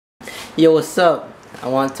Yo, what's up? I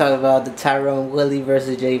want to talk about the Tyron Woodley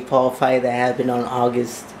versus Jake Paul fight that happened on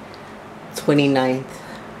August 29th.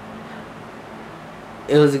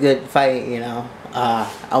 It was a good fight, you know. I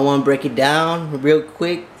want to break it down real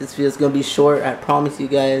quick. This video's going to be short, I promise you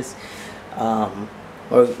guys,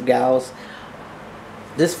 or gals.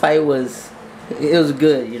 This fight was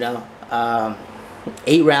good, you know.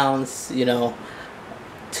 8 rounds, you know,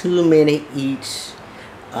 2 minutes each.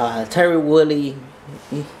 Tyron Woodley,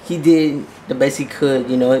 he did the best he could,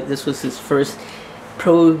 you know. This was his first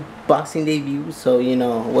pro boxing debut, so you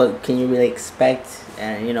know, what can you really expect?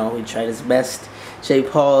 And you know, he tried his best. Jake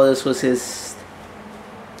Paul, this was his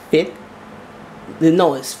his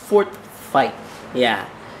 4th fight, yeah,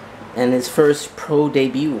 and his first pro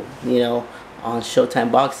debut, you know, on Showtime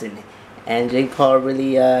Boxing. And Jake Paul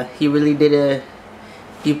really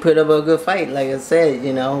he put up a good fight. Like I said,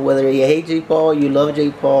 you know, whether you hate Jake Paul, you love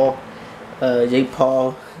Jake Paul, Jake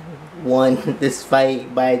Paul won this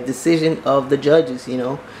fight by decision of the judges, you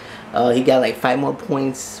know. He got like 5 more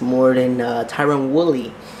points more than Tyron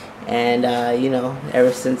Woodley. And you know,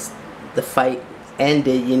 ever since the fight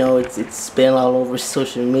ended, you know, it's been all over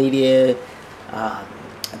social media.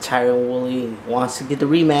 Tyron Woodley wants to get the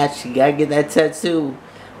rematch. He gotta get that tattoo.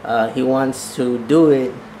 He wants to do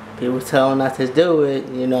it. People tell him not to do it,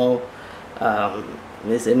 you know.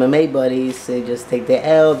 His MMA buddies, they just take the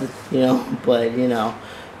L, you know. But you know,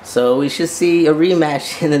 so we should see a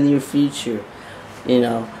rematch in the near future, you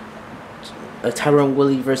know. Tyron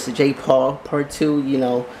Woodley versus Jake Paul part 2, you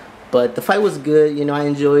know. But the fight was good, you know. I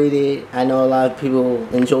enjoyed it. I know a lot of people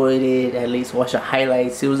enjoyed it, at least watch the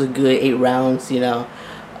highlights. It was a good 8 rounds, you know.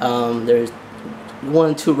 There's 1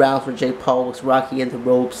 or 2 rounds where Jake Paul was rocky at the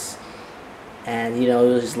ropes, and you know,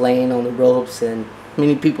 he was just laying on the ropes, and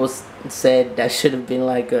many people said that should have been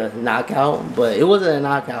like a knockout, but it wasn't a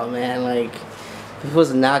knockout, man. Like, if it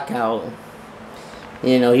was a knockout,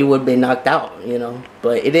 you know, he would have been knocked out, you know.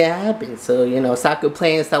 But it didn't happen, so you know, stop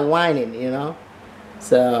complaining, stop whining, you know.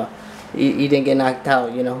 So he didn't get knocked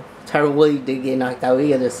out, you know. Tyron Woodley didn't get knocked out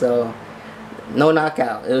either, so no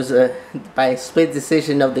knockout. It was by a split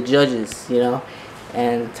decision of the judges, you know.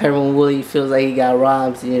 And Tyron Woodley feels like he got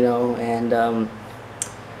robbed, you know. And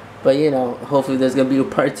but you know, hopefully there's gonna be a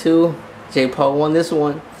part 2. Jake Paul won this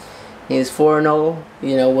one. He's 4-0.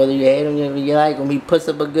 You know, whether you hate him, whether you like him, he puts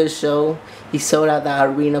up a good show. He sold out the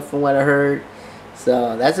arena from what I heard,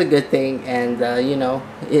 so that's a good thing. And you know,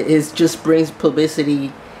 it just brings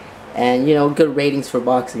publicity and, you know, good ratings for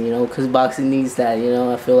boxing, you know, because boxing needs that, you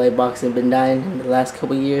know. I feel like boxing been dying in the last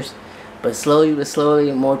couple of years, but slowly but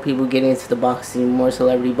slowly more people get into the boxing, more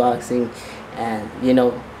celebrity boxing, and you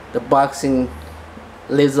know, the boxing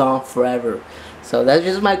lives on forever. So that's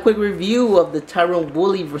just my quick review of the Tyron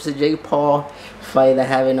Woodley versus Jake Paul fight that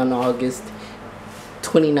happened on August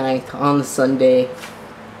 29th on Sunday.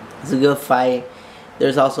 It's a good fight.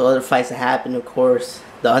 There's also other fights that happened, of course.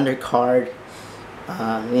 The undercard,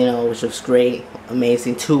 you know, which was great,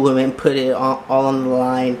 amazing. 2 women put it all on the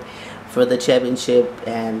line for the championship,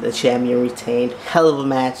 and the champion retained. Hell of a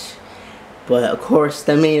match. But of course,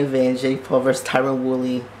 the main event, Jake Paul versus Tyron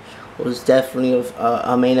Woodley, was definitely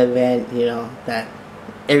a main event, you know, that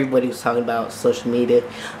everybody was talking about social media.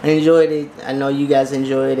 I enjoyed it. I know you guys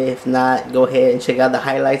enjoyed it. If not, go ahead and check out the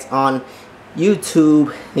highlights on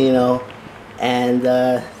YouTube, you know. And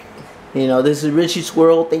you know, this is Richie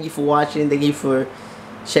Swirl. Thank you for watching. Thank you for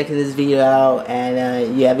checking this video out.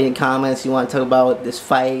 And you have any comments you want to talk about this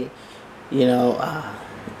fight, you know,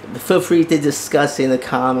 feel free to discuss in the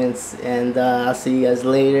comments. And I'll see you guys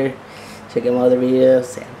later. Check out my other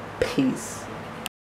videos, and peace.